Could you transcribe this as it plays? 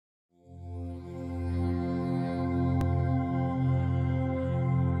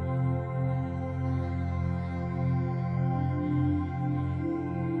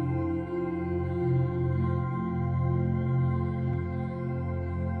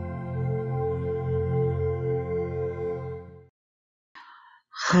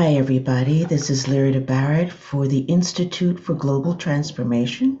Hi, everybody. This is Lyrata for the Institute for Global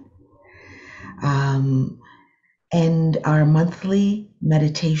Transformation and our monthly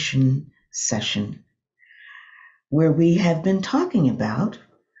meditation session, where we have been talking about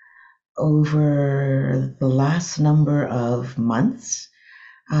over the last number of months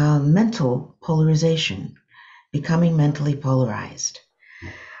mental polarization, becoming mentally polarized.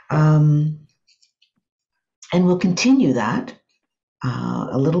 And we'll continue that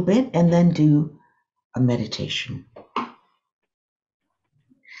a little bit and then do a meditation.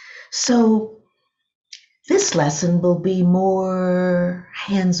 So this lesson will be more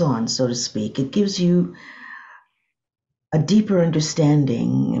hands-on, so to speak. It gives you a deeper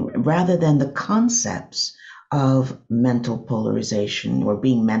understanding rather than the concepts of mental polarization or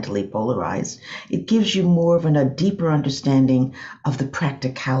being mentally polarized. It gives you more of a deeper understanding of the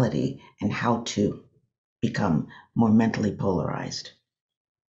practicality and how to become more mentally polarized.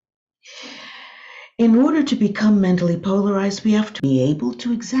 In order to become mentally polarized, we have to be able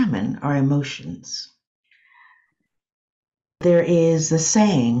to examine our emotions. There is a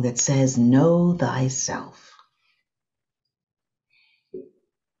saying that says, know thyself.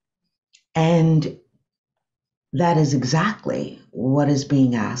 And that is exactly what is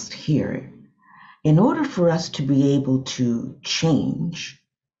being asked here. In order for us to be able to change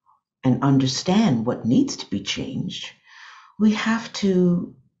and understand what needs to be changed, we have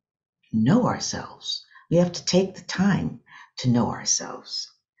to know ourselves. We have to take the time to know ourselves.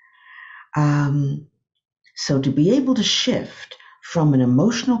 So to be able to shift from an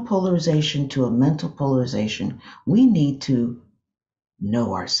emotional polarization to a mental polarization, we need to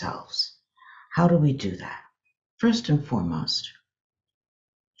know ourselves. How do we do that? First and foremost,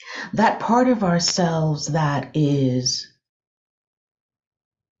 that part of ourselves that is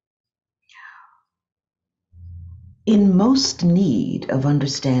in most need of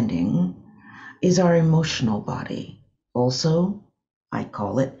understanding is our emotional body. Also, I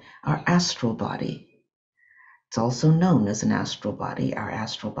call it our astral body. It's also known as an astral body, our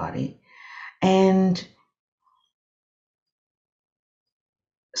astral body. And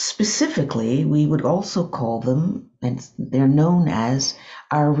specifically, we would also call them, and they're known as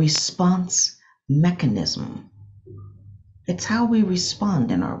our response mechanism. It's how we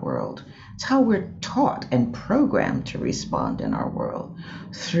respond in our world. It's how we're taught and programmed to respond in our world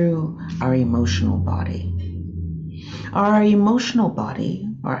through our emotional body. Our emotional body,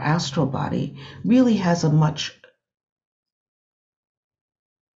 our astral body, really has a much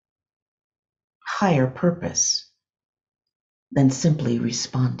higher purpose than simply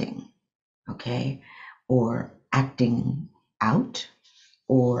responding, okay? Or acting out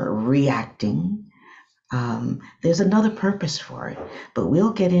or reacting. There's another purpose for it, but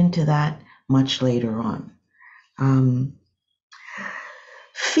we'll get into that much later on.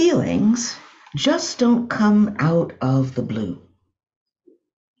 Feelings just don't come out of the blue,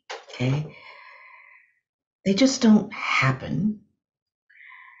 okay? They just don't happen.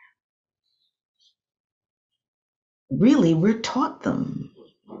 Really, we're taught them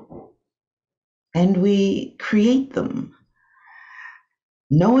and we create them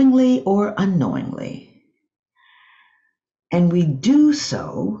knowingly or unknowingly. And we do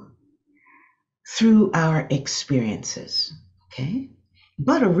so through our experiences, okay?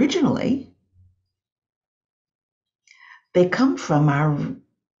 But originally, they come from our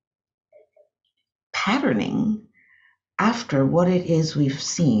patterning after what it is we've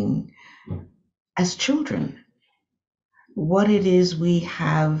seen as children, what it is we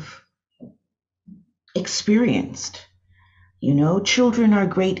have experienced. You know, children are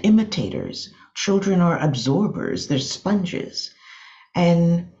great imitators. Children are absorbers. They're sponges.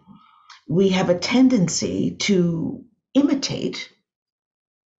 And we have a tendency to imitate.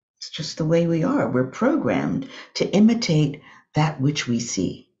 It's just the way we are. We're programmed to imitate that which we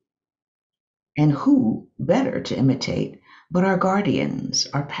see. And who better to imitate but our guardians,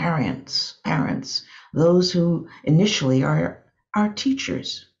 our parents, those who initially are our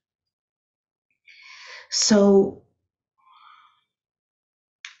teachers. So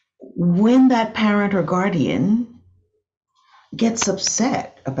when that parent or guardian gets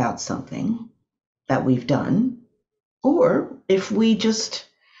upset about something that we've done, or if we just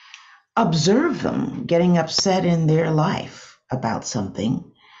observe them getting upset in their life about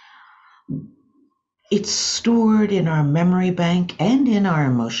something, it's stored in our memory bank and in our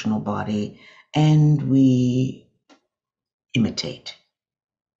emotional body, and we imitate.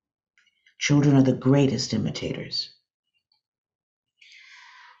 Children are the greatest imitators.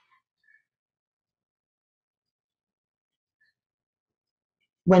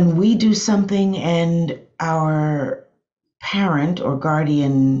 When we do something and our parent or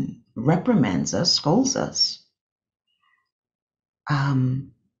guardian reprimands us, scolds us,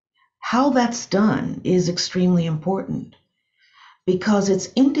 how that's done is extremely important, because it's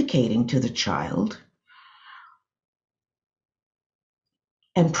indicating to the child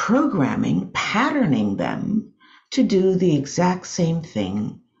and programming, patterning them to do the exact same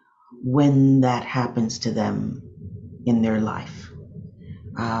thing when that happens to them in their life.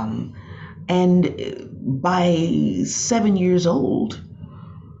 And by 7 years old,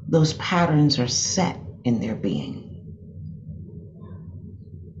 those patterns are set in their being.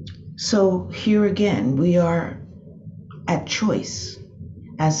 So here again, we are at choice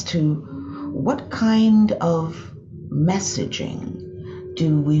as to what kind of messaging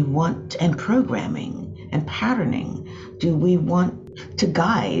do we want, and programming and patterning do we want to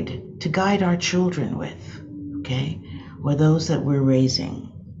guide our children with, okay, or those that we're raising.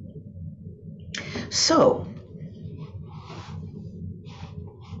 So,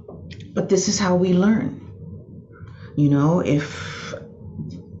 but this is how we learn. You know, if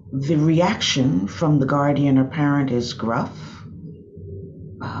the reaction from the guardian or parent is gruff,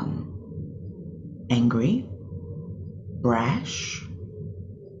 angry, brash,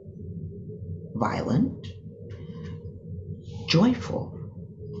 violent, joyful,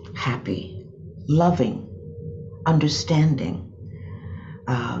 happy, loving, understanding,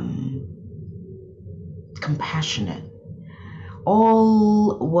 compassionate,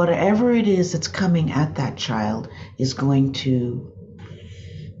 whatever it is that's coming at that child is going to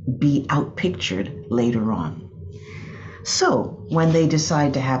be outpictured later on. So when they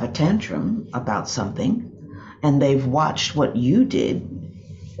decide to have a tantrum about something, and they've watched what you did,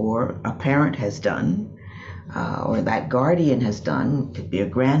 or a parent has done, or that guardian has done, could be a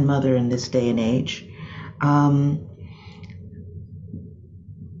grandmother in this day and age,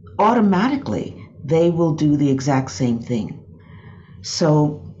 automatically they will do the exact same thing.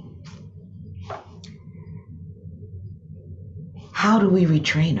 So how do we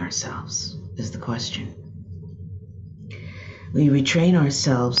retrain ourselves is the question. We retrain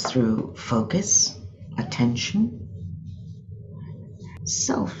ourselves through focus, attention,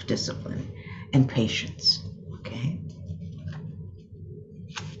 self-discipline, and patience, okay?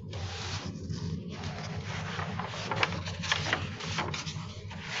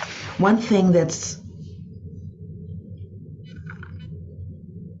 One thing that's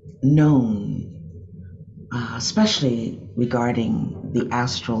known, especially regarding the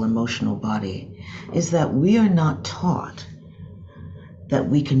astral emotional body, is that we are not taught that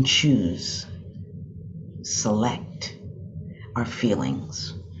we can choose, select our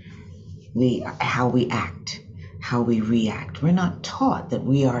feelings, how we act, how we react. We're not taught that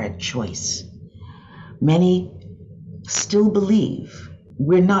we are at choice. Many still believe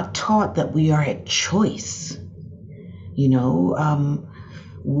we're not taught that we are at choice. You know,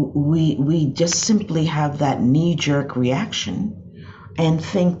 we just simply have that knee-jerk reaction and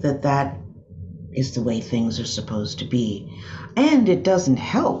think that that is the way things are supposed to be. And it doesn't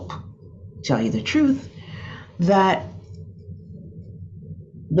help, tell you the truth, that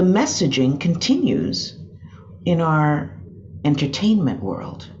the messaging continues in our entertainment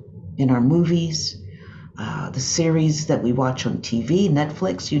world, in our movies, the series that we watch on TV,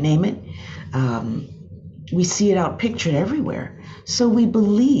 Netflix, you name it. We see it out pictured everywhere. So we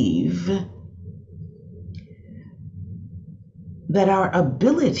believe that our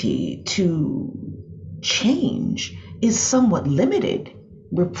ability to change is somewhat limited.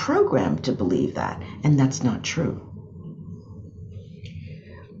 We're programmed to believe that, and that's not true.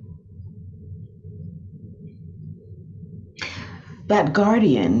 That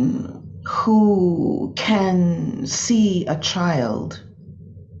guardian who can see a child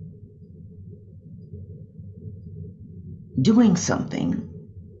doing something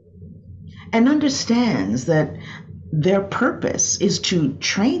and understands that their purpose is to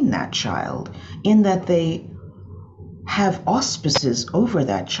train that child, in that they have auspices over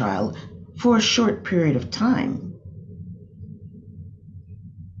that child for a short period of time.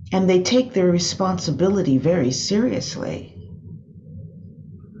 And they take their responsibility very seriously.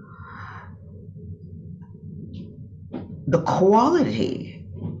 The quality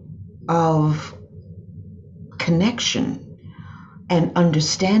of connection and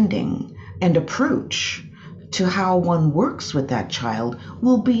understanding and approach to how one works with that child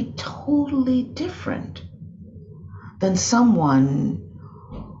will be totally different than someone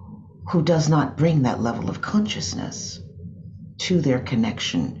who does not bring that level of consciousness to their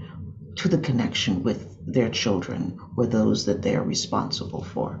connection, to the connection with their children or those that they are responsible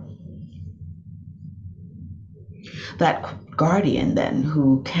for. That guardian then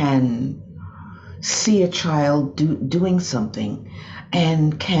who can see a child doing something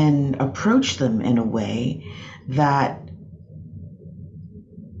and can approach them in a way that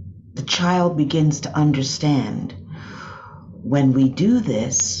the child begins to understand, when we do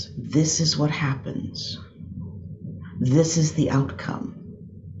this, this is what happens. This is the outcome.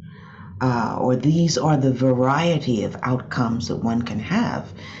 Or these are the variety of outcomes that one can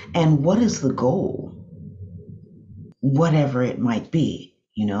have. And what is the goal? Whatever it might be,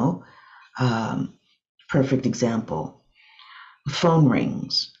 you know? Perfect example. Phone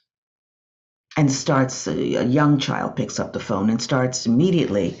rings and starts, a young child picks up the phone and starts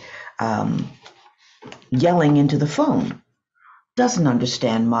immediately yelling into the phone. Doesn't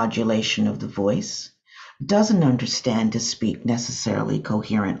understand modulation of the voice, doesn't understand to speak necessarily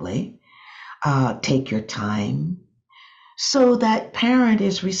coherently. Take your time. So that parent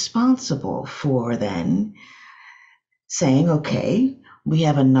is responsible for then saying, okay, we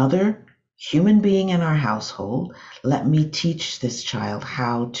have another human being in our household. Let me teach this child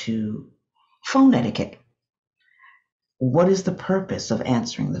how to phone etiquette. What is the purpose of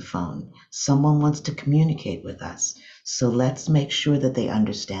answering the phone? Someone wants to communicate with us. So let's make sure that they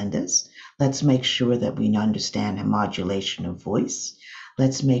understand this. Let's make sure that we understand a modulation of voice.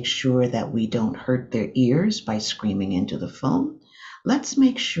 Let's make sure that we don't hurt their ears by screaming into the phone. Let's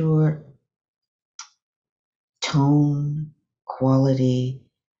make sure tone, quality,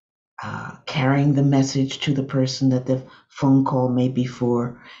 carrying the message to the person that the phone call may be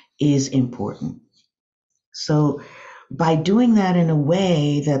for is important. So by doing that in a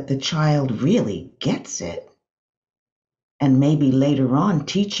way that the child really gets it, and maybe later on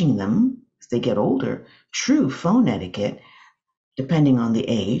teaching them as they get older true phone etiquette, depending on the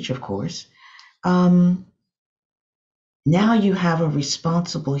age, of course, now you have a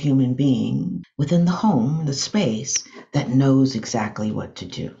responsible human being within the home, the space, that knows exactly what to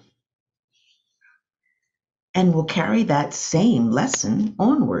do and will carry that same lesson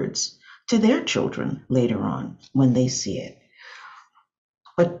onwards to their children later on when they see it.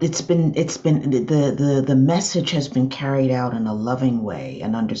 But it's been the message has been carried out in a loving way,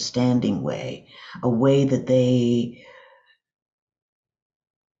 an understanding way, a way that the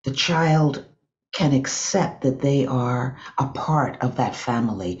child can accept that they are a part of that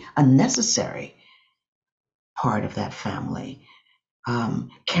family, a necessary part of that family,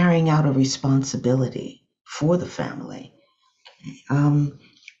 carrying out a responsibility for the family.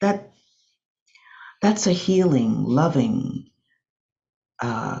 That that's a healing, loving,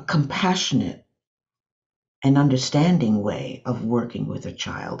 compassionate, and understanding way of working with a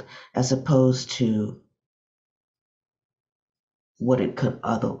child, as opposed to what it could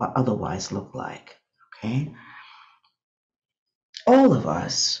otherwise look like. Okay, all of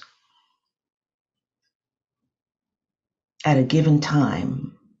us at a given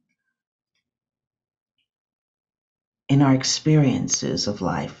time in our experiences of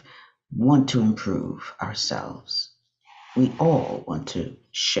life want to improve ourselves. We all want to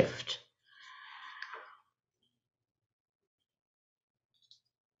shift.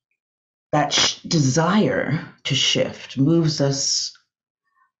 That desire to shift moves us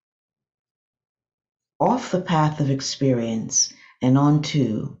off the path of experience and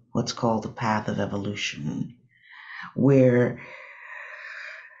onto what's called the path of evolution, where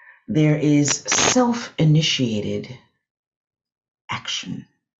there is self-initiated action,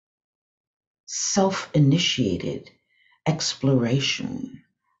 self-initiated exploration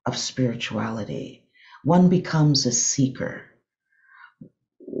of spirituality. One becomes a seeker,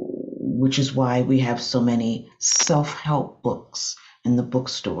 which is why we have so many self-help books in the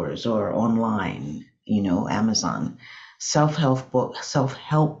bookstores or online, Amazon. Self-help books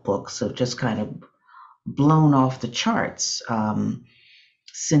have just kind of blown off the charts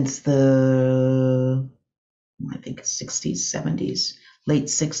since I think 60s, 70s, late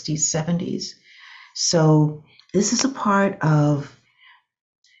 60s, 70s. So this is a part of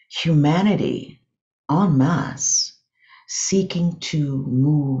humanity en masse seeking to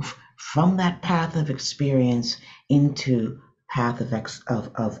move from that path of experience into path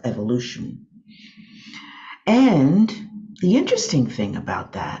of evolution. And the interesting thing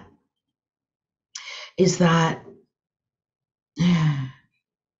about that is that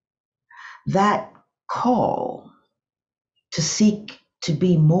that call to seek to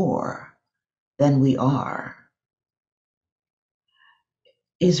be more than we are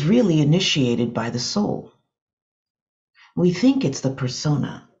is really initiated by the soul. We think it's the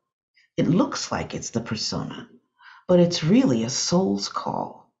persona. It looks like it's the persona, but it's really a soul's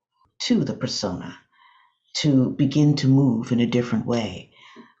call to the persona to begin to move in a different way,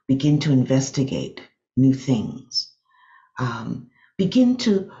 begin to investigate new things, begin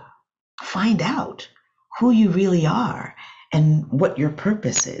to find out who you really are and what your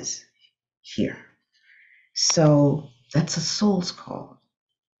purpose is here. So that's a soul's call.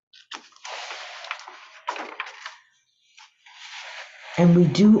 And we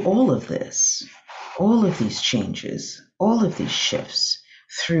do all of this, all of these changes, all of these shifts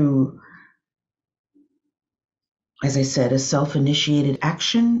through, as I said, a self-initiated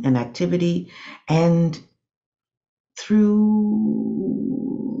action and activity, and through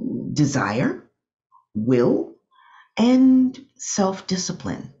desire, will, and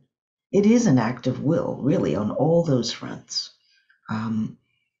self-discipline. It is an act of will, really, on all those fronts.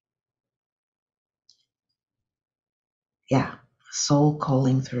 Yeah, soul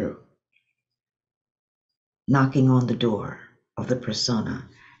calling through, knocking on the door of the persona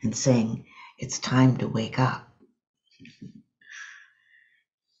and saying, it's time to wake up.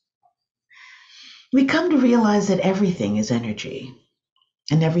 We come to realize that everything is energy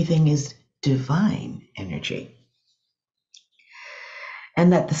and everything is divine energy.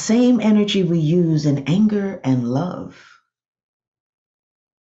 And that the same energy we use in anger and love,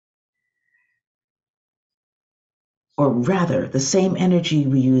 or rather, the same energy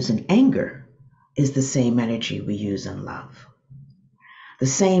we use in anger is the same energy we use in love. The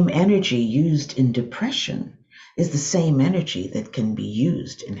same energy used in depression is the same energy that can be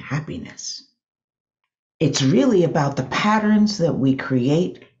used in happiness. It's really about the patterns that we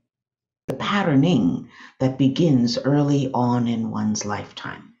create, the patterning that begins early on in one's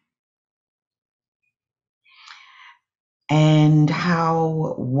lifetime, and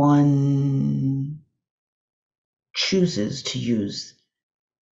how one chooses to use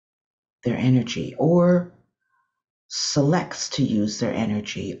their energy, or selects to use their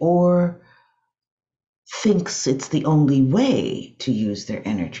energy, or thinks it's the only way to use their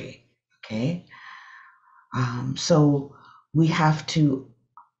energy. Okay? So we have to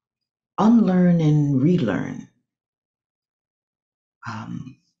unlearn and relearn.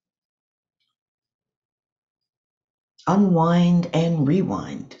 Unwind and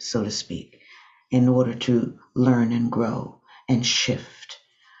rewind, so to speak, in order to learn and grow and shift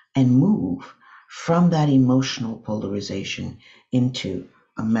and move from that emotional polarization into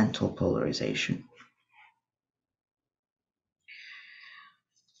a mental polarization.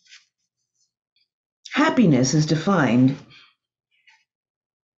 Happiness is defined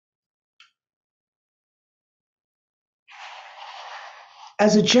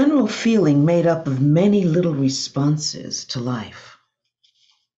as a general feeling made up of many little responses to life.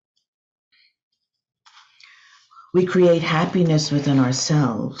 We create happiness within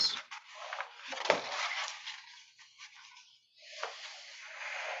ourselves.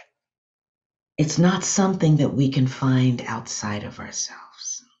 It's not something that we can find outside of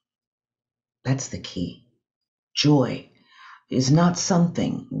ourselves. That's the key. Joy is not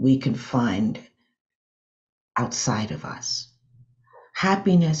something we can find outside of us.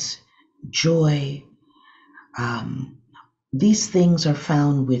 Happiness, joy, these things are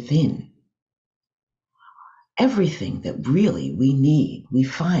found within. Everything that really we need, we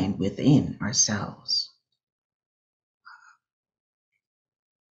find within ourselves.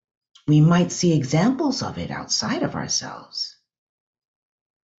 We might see examples of it outside of ourselves.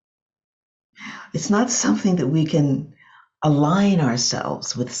 It's not something that we can align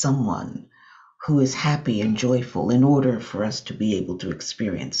ourselves with someone who is happy and joyful in order for us to be able to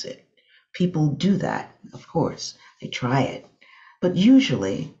experience it. People do that, of course. They try it. But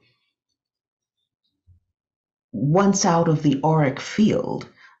usually, once out of the auric field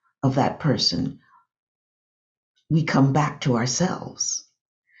of that person, we come back to ourselves.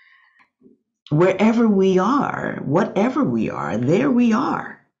 Wherever we are, whatever we are, there we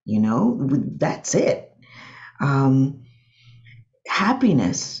are. That's it.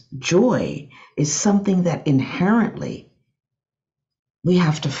 Happiness, joy, is something that inherently we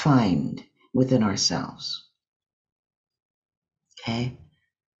have to find within ourselves. Okay?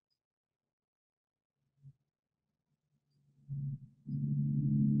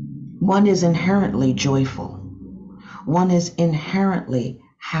 One is inherently joyful. One is inherently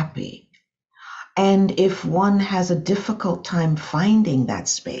happy. And if one has a difficult time finding that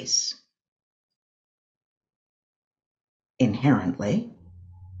space, inherently,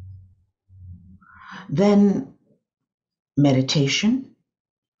 then meditation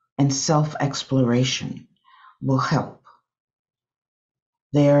and self-exploration will help.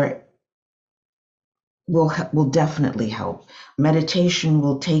 There will definitely help. Meditation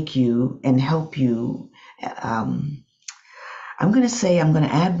will take you and help you. I'm going to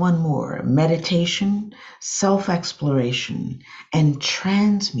add one more. Meditation, self-exploration, and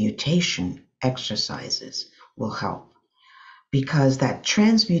transmutation exercises will help. because that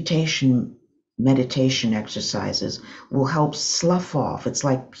transmutation meditation exercises will help slough off. It's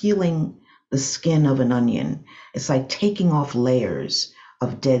like peeling the skin of an onion. It's like taking off layers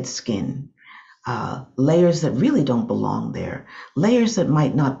of dead skin, layers that really don't belong there, layers that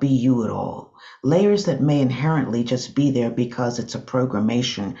might not be you at all, layers that may inherently just be there because it's a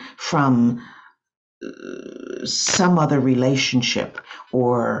programmation from some other relationship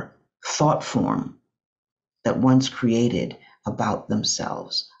or thought form that once created about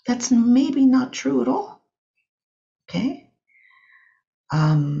themselves. That's maybe not true at all. Okay?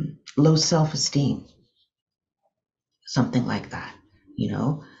 Low self-esteem, something like that. You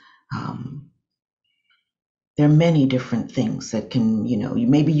know, there are many different things that can,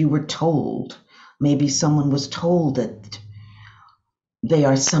 maybe you were told, maybe someone was told that they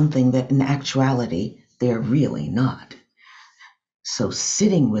are something that in actuality they're really not. So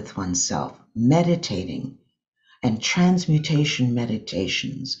sitting with oneself, meditating, and transmutation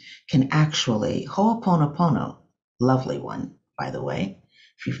meditations can actually, Ho'oponopono, lovely one, by the way.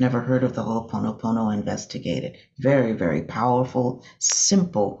 If you've never heard of the Ho'oponopono, investigate it. Very, very powerful,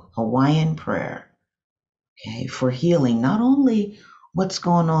 simple Hawaiian prayer, okay, for healing not only what's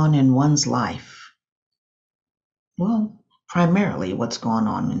going on in one's life, well, primarily what's going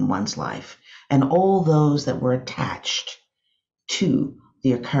on in one's life, and all those that were attached to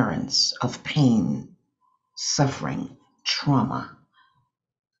the occurrence of pain, suffering, trauma.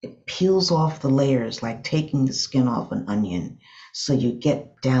 It peels off the layers like taking the skin off an onion so you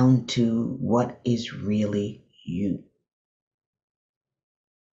get down to what is really you.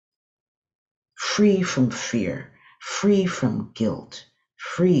 Free from fear, free from guilt,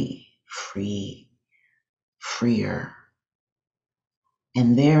 freer.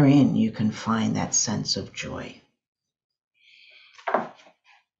 And therein you can find that sense of joy.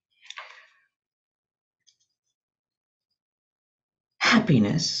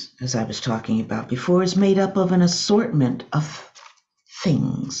 Happiness, as I was talking about before, is made up of an assortment of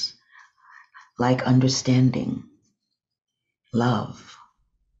things like understanding, love,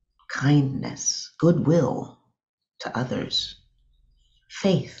 kindness, goodwill to others,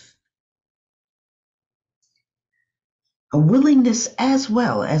 faith, a willingness as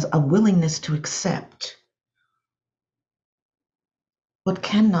well as a willingness to accept what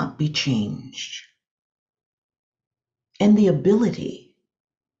cannot be changed, and the ability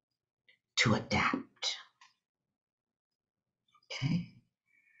to adapt. Okay?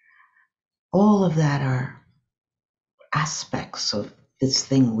 All of that are aspects of this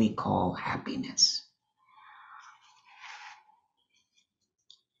thing we call happiness.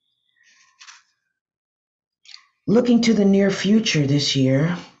 Looking to the near future this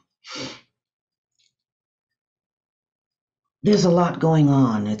year, there's a lot going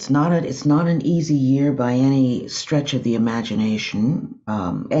on. It's not an easy year by any stretch of the imagination,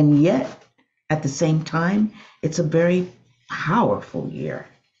 and yet at the same time, it's a very powerful year.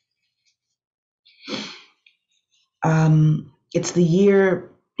 It's the year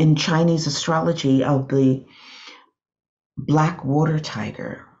in Chinese astrology of the black water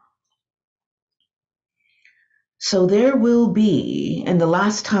tiger. So there will be, and the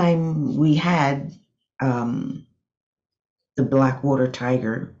last time we had the black water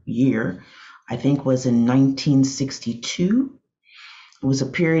tiger year, I think was in 1962. It was a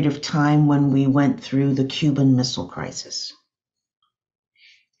period of time when we went through the Cuban Missile Crisis.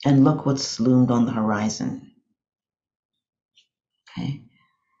 And look what's loomed on the horizon. Okay.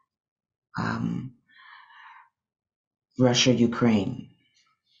 Russia, Ukraine.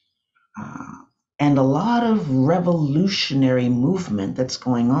 And a lot of revolutionary movement that's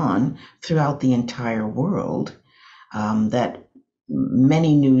going on throughout the entire world that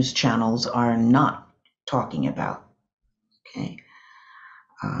many news channels are not talking about. Okay.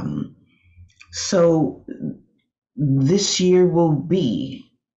 So this year will be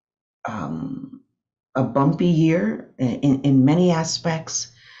a bumpy year in many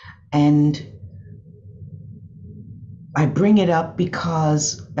aspects, and I bring it up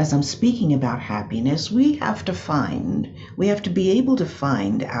because as I'm speaking about happiness, we have to be able to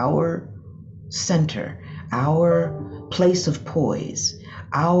find our center, our place of poise,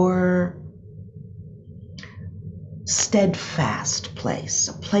 our steadfast place,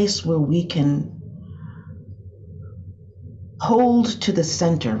 a place where we can hold to the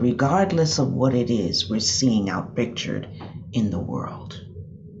center regardless of what it is we're seeing outpictured in the world.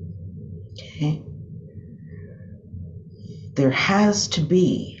 Okay? There has to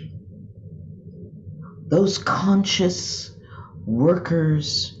be those conscious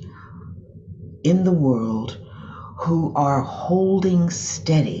workers in the world who are holding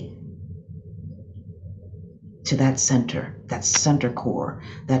steady to that center that center core,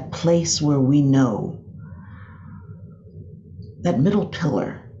 that place where we know, that middle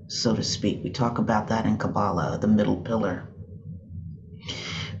pillar, so to speak. We talk about that in Kabbalah, the middle pillar.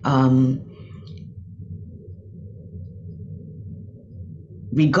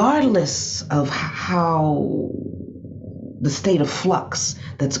 Regardless of how the state of flux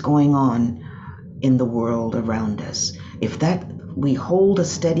that's going on in the world around us, if that we hold a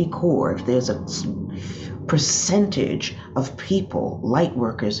steady core, if there's a percentage of people, light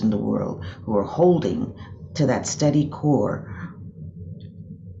workers in the world, who are holding to that steady core,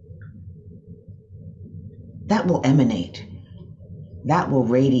 that will emanate, that will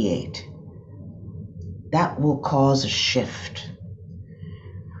radiate, that will cause a shift.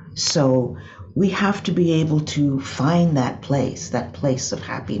 So we have to be able to find that place of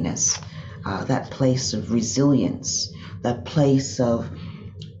happiness, that place of resilience, that place of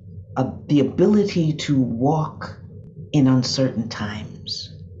the ability to walk in uncertain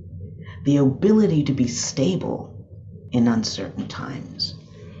times, the ability to be stable in uncertain times.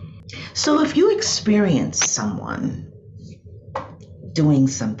 So if you experience someone doing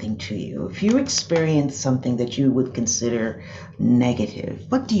something to you, if you experience something that you would consider negative,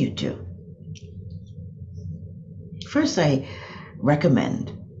 what do you do? First, I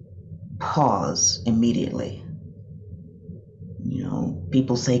recommend pause immediately. You know,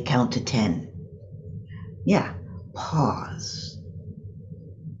 people say count to 10. Yeah, pause.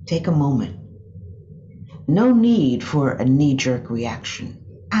 Take a moment. No need for a knee-jerk reaction.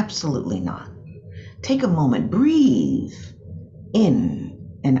 Absolutely not. Take a moment. Breathe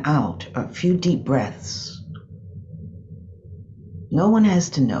in and out, a few deep breaths. No one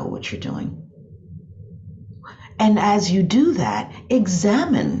has to know what you're doing. And as you do that,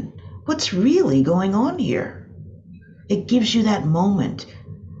 examine what's really going on here. It gives you that moment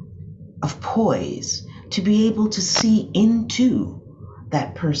of poise to be able to see into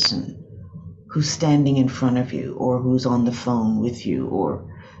that person who's standing in front of you or who's on the phone with you, or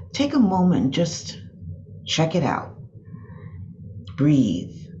take a moment, just check it out.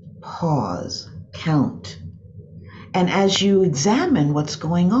 Breathe, pause, count. And as you examine what's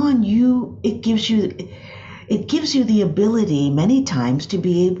going on, it gives you the ability many times to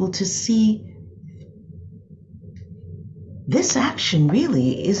be able to see this action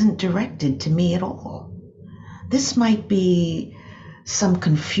really isn't directed to me at all. This might be some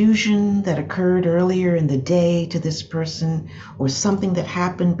confusion that occurred earlier in the day to this person, or something that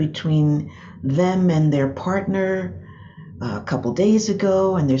happened between them and their partner a couple days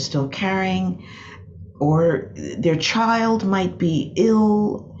ago and they're still carrying, or their child might be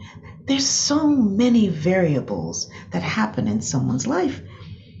ill. There's so many variables that happen in someone's life.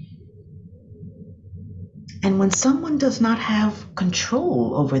 And when someone does not have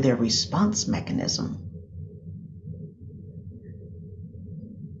control over their response mechanism,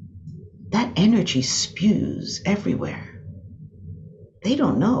 that energy spews everywhere. They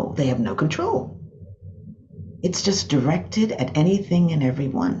don't know. They have no control. It's just directed at anything and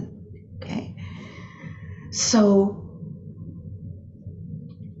everyone. Okay? So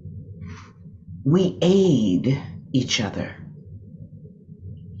we aid each other.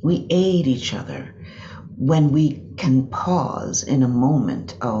 We aid each other when we can pause in a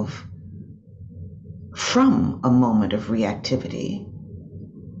moment from a moment of reactivity,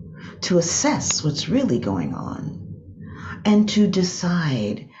 to assess what's really going on and to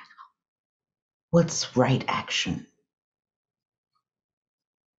decide what's right action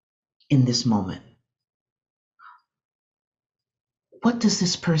in this moment. What does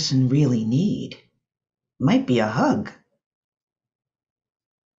this person really need? Might be a hug.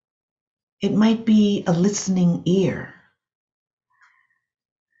 It might be a listening ear.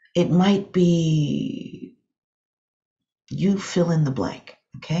 It might be, you fill in the blank,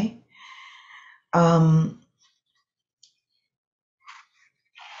 okay?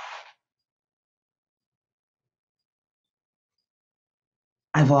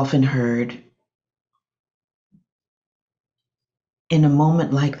 I've often heard, in a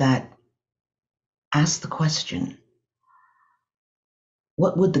moment like that, ask the question,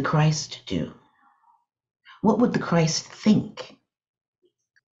 what would the Christ do? What would the Christ think?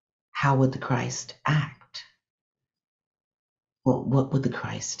 How would the Christ act? Well, what would the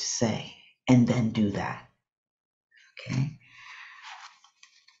Christ say? And then do that, okay?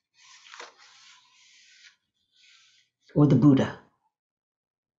 Or the Buddha,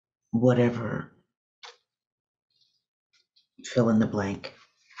 whatever, fill in the blank.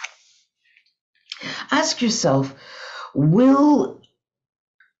 Ask yourself, will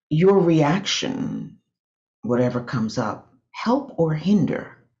your reaction, whatever comes up, help or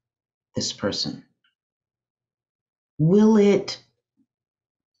hinder this person? Will it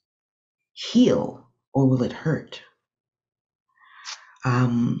heal or will it hurt?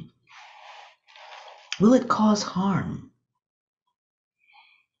 Will it cause harm?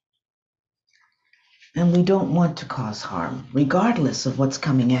 And we don't want to cause harm, regardless of what's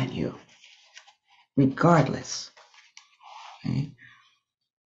coming at you. Regardless. Okay?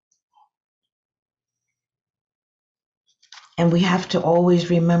 And we have to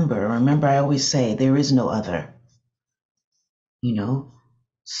always remember, I always say, there is no other.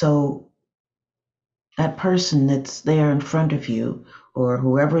 So that person that's there in front of you, or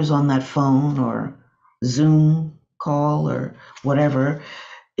whoever's on that phone or Zoom call or whatever,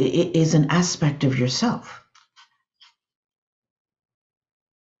 it is an aspect of yourself.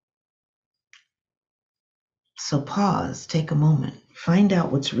 So pause, take a moment, find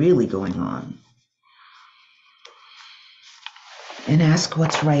out what's really going on, and ask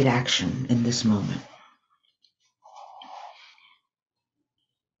what's right action in this moment.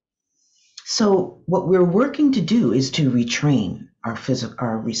 So what we're working to do is to retrain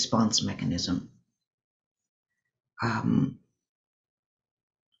our response mechanism,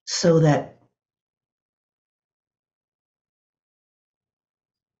 so that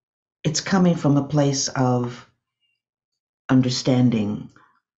it's coming from a place of understanding,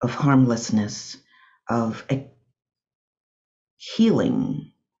 of harmlessness, of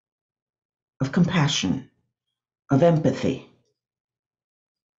healing, of compassion, of empathy.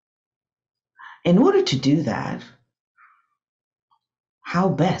 In order to do that, how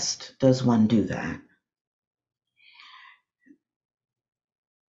best does one do that?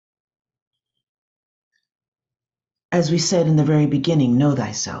 As we said in the very beginning, know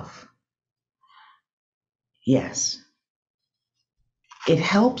thyself. Yes. It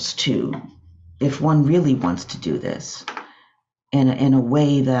helps to, if one really wants to do this, in a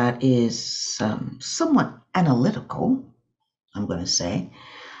way that is somewhat analytical, I'm going to say,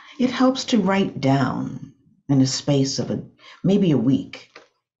 it helps to write down in a space of maybe a week,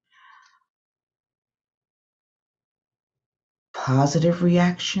 positive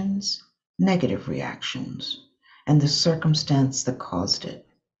reactions, negative reactions, and the circumstance that caused it.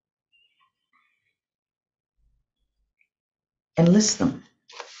 And list them.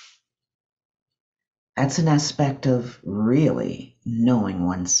 That's an aspect of really knowing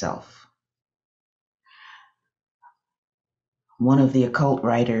oneself. One of the occult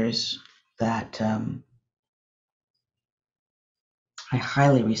writers that I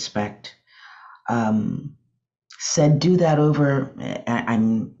highly respect said, do that over.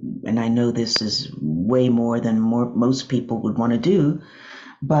 And I know this is way more than most people would want to do,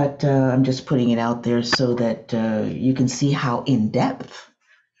 but I'm just putting it out there so that you can see how in depth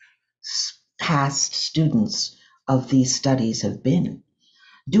past students of these studies have been.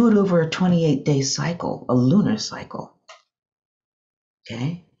 Do it over a 28-day cycle, a lunar cycle.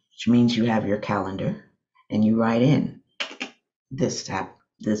 Okay? Which means you have your calendar and you write in this, or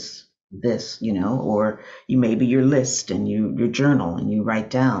you maybe your list and your journal and you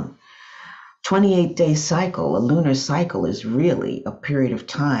write down. 28-day cycle, a lunar cycle, is really a period of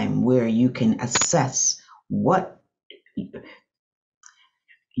time where you can assess what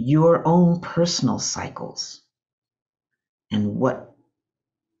your own personal cycles and what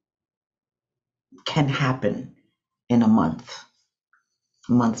can happen in a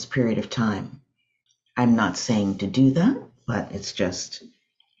month's period of time. I'm not saying to do that, but it's just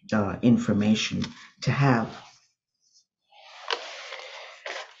information to have.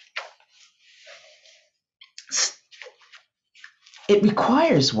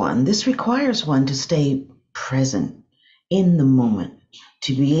 This requires one to stay present in the moment,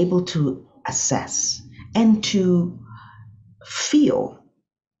 to be able to assess and to feel.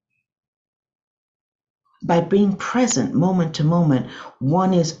 By being present moment to moment,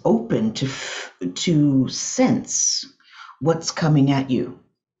 one is open to sense what's coming at you.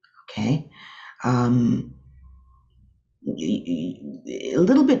 Okay, a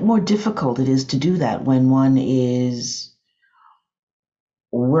little bit more difficult it is to do that when one is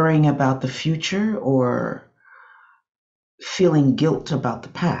worrying about the future or feeling guilt about the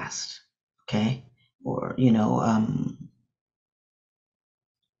past. Okay, or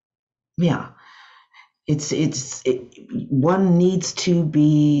yeah. One needs to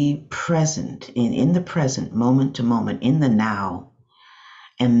be present in the present, moment to moment, in the now,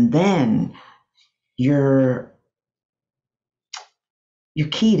 and then you're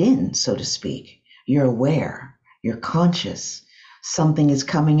keyed in, so to speak. You're aware, you're conscious. Something is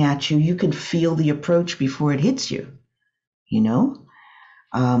coming at you. You can feel the approach before it hits you. You're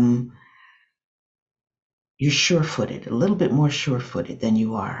sure-footed, a little bit more sure-footed than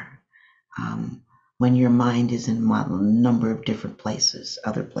you are when your mind is in a number of different places,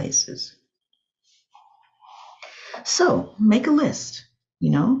 other places. So make a list,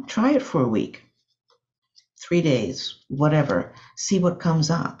 try it for a week, 3 days, whatever, see what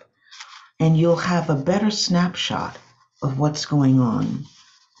comes up. And you'll have a better snapshot of what's going on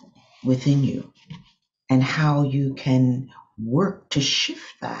within you and how you can work to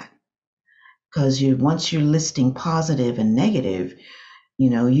shift that. Because once you're listing positive and negative,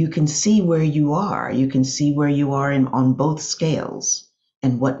 you can see where you are. You can see where you are on both scales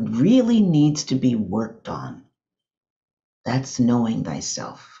and what really needs to be worked on. That's knowing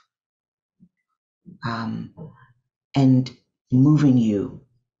thyself, and moving you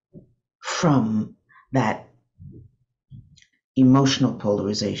from that emotional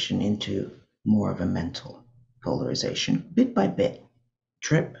polarization into more of a mental polarization, bit by bit,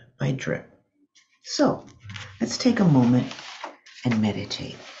 drip by drip. So let's take a moment and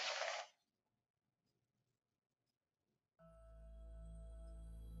meditate.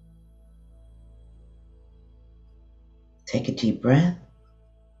 Take a deep breath.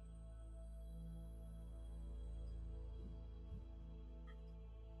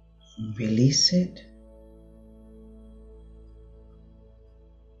 Release it.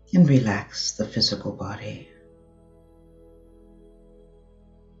 And relax the physical body.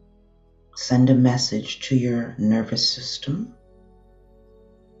 Send a message to your nervous system,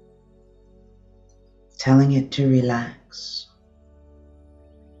 telling it to relax,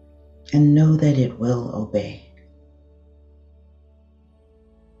 and know that it will obey.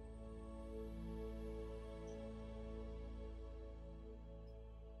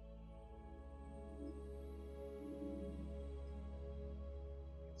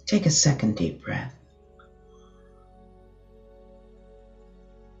 Take a second deep breath.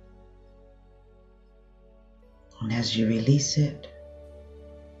 And as you release it,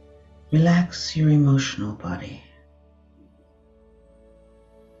 relax your emotional body.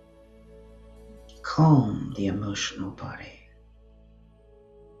 Calm the emotional body.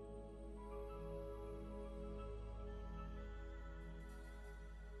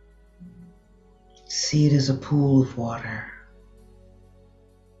 See it as a pool of water.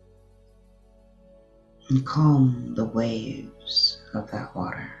 And calm the waves of that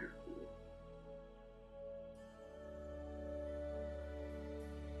water.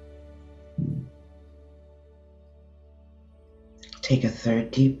 Take a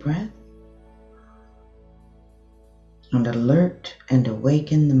third deep breath and alert and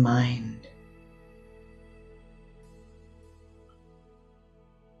awaken the mind.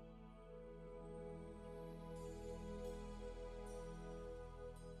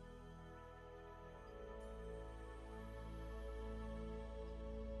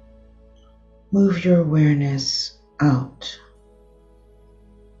 Move your awareness out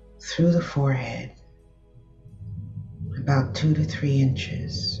through the forehead, about 2 to 3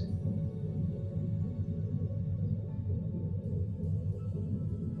 inches,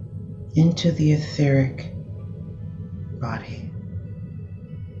 into the etheric body.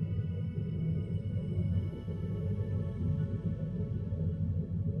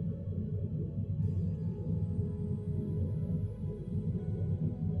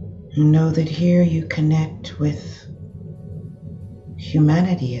 Know that here you connect with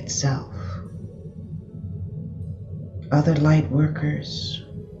humanity itself, other light workers,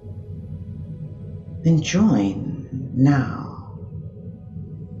 and join now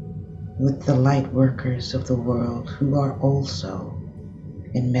with the light workers of the world who are also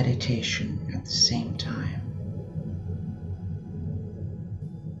in meditation at the same time.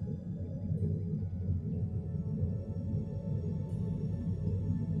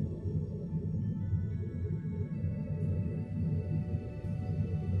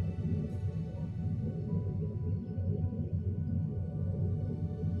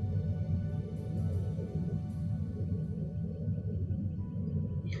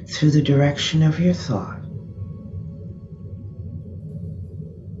 Through the direction of your thought,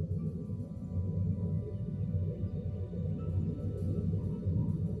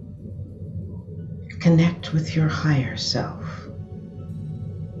 connect with your higher self.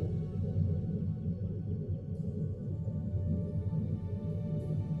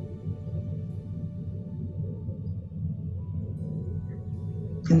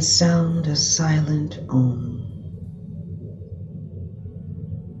 And sound a silent Om.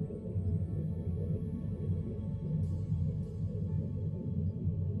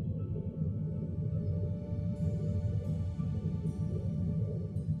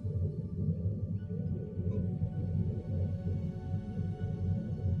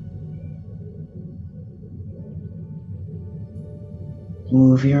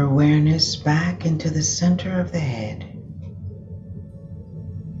 Move your awareness back into the center of the head.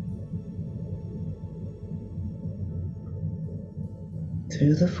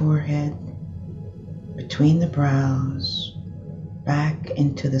 Through the forehead, between the brows, back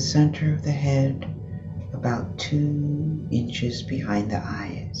into the center of the head, about 2 inches behind the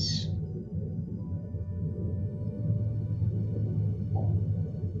eyes.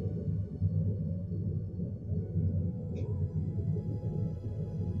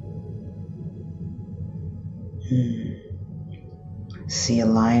 See a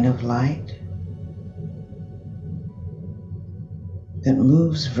line of light that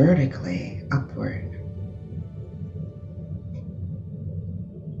moves vertically upward.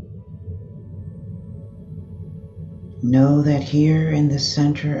 Know that here in the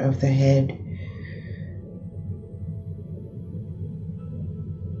center of the head,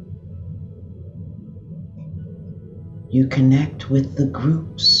 you connect with the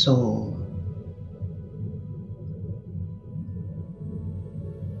group soul.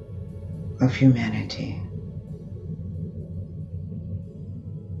 Of humanity.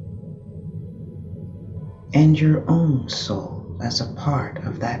 And your own soul as a part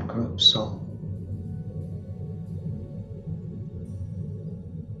of that group soul.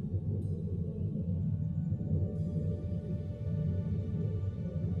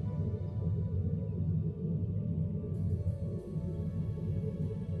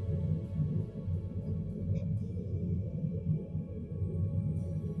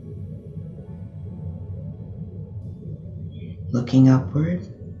 Looking upward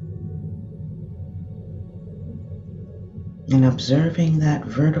and observing that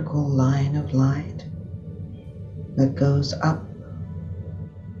vertical line of light that goes up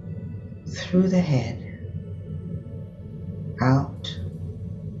through the head, out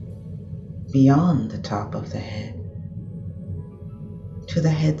beyond the top of the head, to the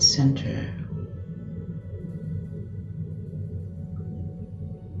head center,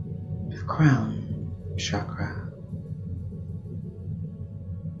 the crown chakra.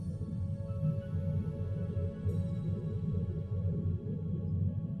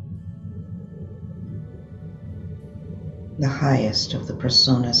 The highest of the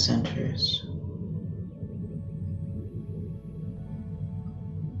persona centers.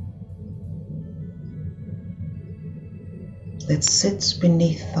 That sits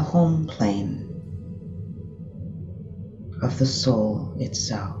beneath the home plane of the soul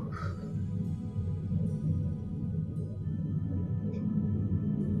itself.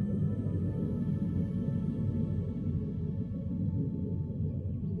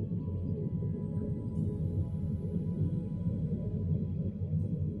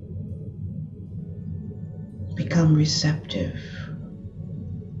 Become receptive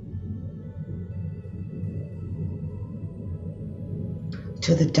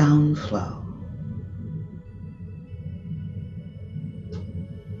to the downflow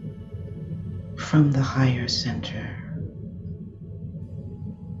from the higher center.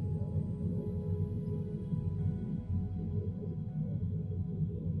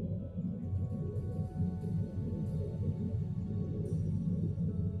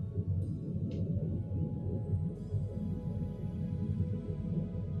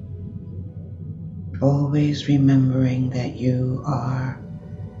 Always remembering that you are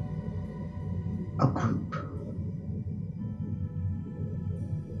a group.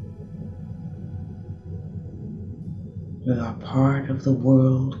 You are part of the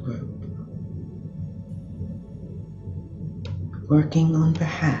world group, working on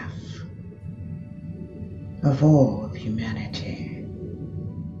behalf of all of humanity.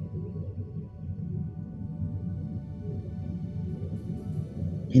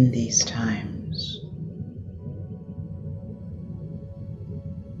 In these times.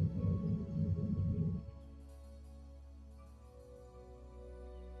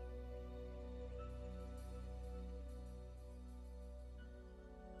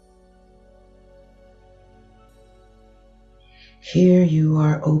 Here you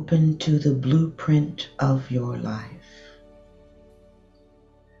are open to the blueprint of your life,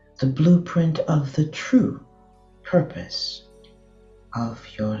 the blueprint of the true purpose of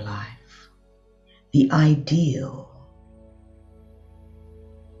your life, the ideal.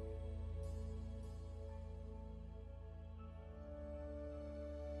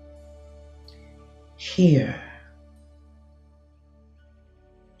 Here,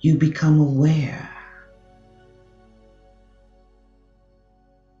 you become aware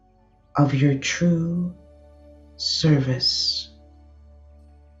of your true service.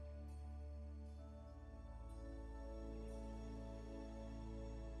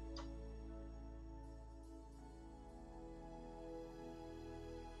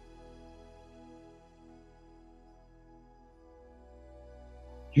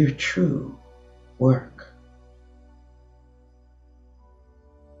 your true work.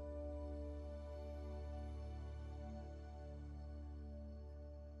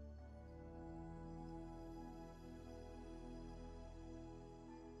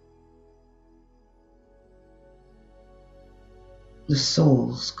 The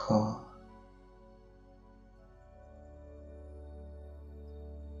soul's call.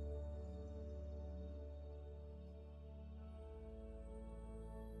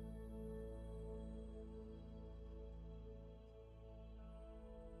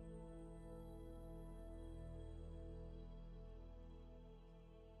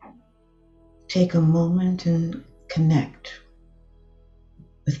 Take a moment and connect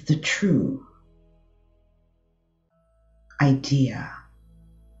with the true idea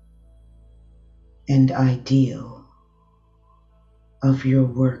and ideal of your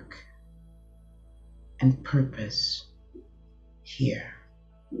work and purpose here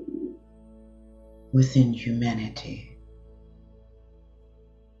within humanity.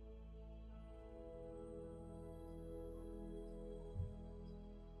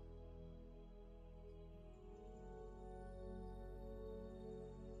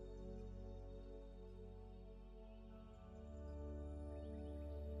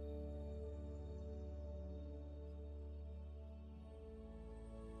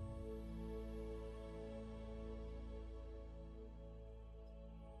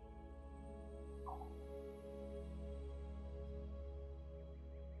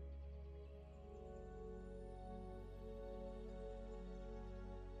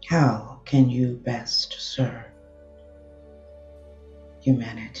 How can you best serve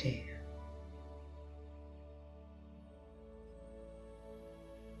humanity?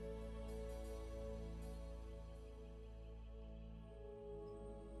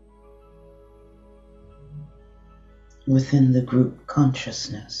 Within the group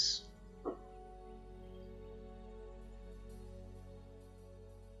consciousness,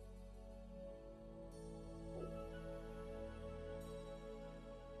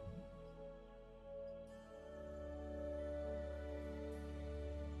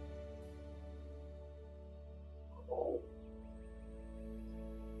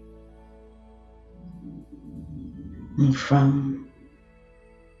 and from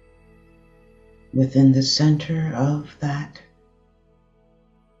within the center of that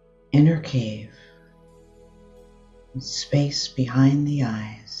inner cave, space behind the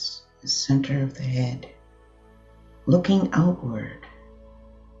eyes, the center of the head, looking outward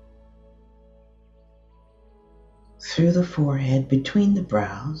through the forehead, between the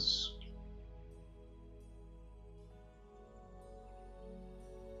brows,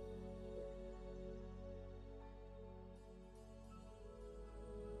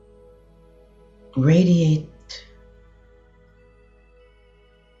 radiate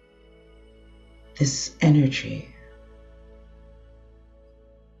this energy,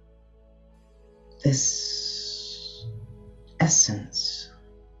 this essence,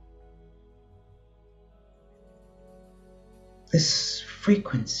 this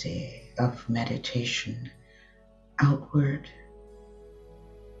frequency of meditation outward,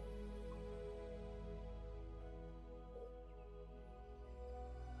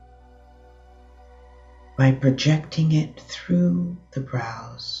 by projecting it through the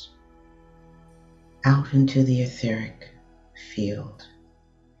brows out into the etheric field.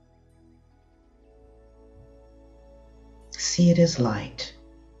 See it as light,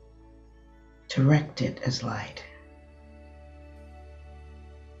 direct it as light.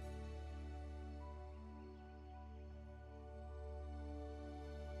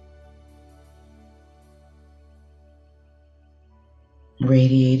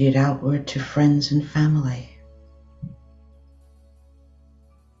 Radiate it outward to friends and family.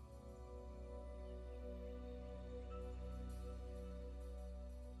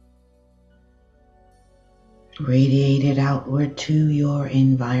 Radiate it outward to your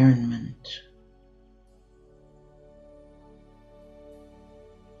environment.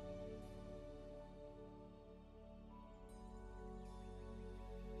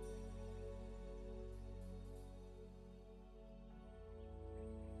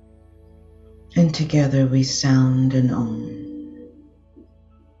 And together we sound an Om.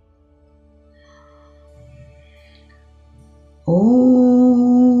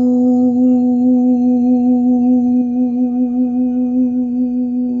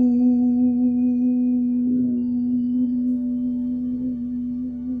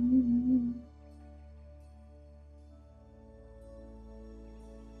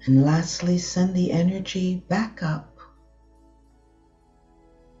 And lastly, send the energy back up.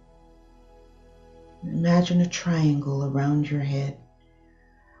 Imagine a triangle around your head,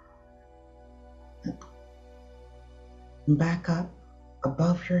 back up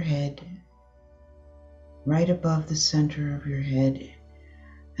above your head, right above the center of your head,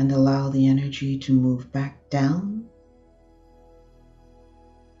 and allow the energy to move back down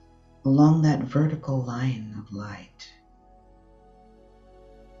along that vertical line of light.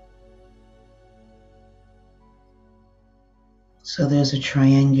 So there's a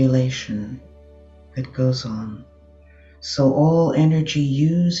triangulation that goes on. So all energy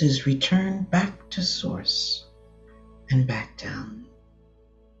used is returned back to source and back down.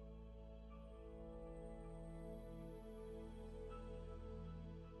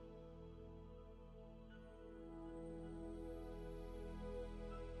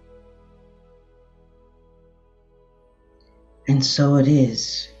 And so it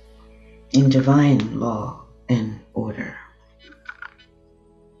is in divine law and order.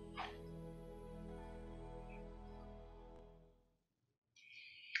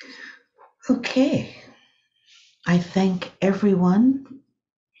 Okay, I thank everyone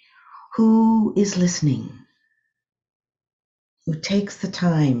who is listening, who takes the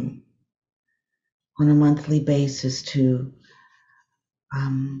time on a monthly basis to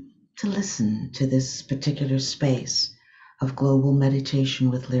listen to this particular space of global meditation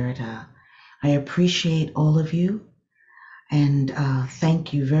with Lyrata. I appreciate all of you and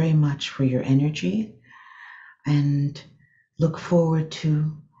thank you very much for your energy and look forward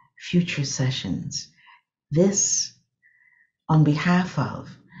to future sessions. This on behalf of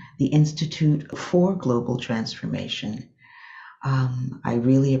the Institute for Global Transformation. I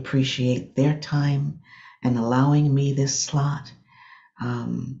really appreciate their time and allowing me this slot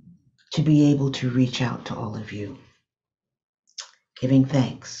to be able to reach out to all of you. Giving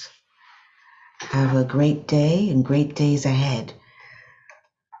thanks. Have a great day and great days ahead,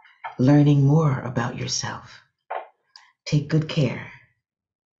 learning more about yourself. Take good care.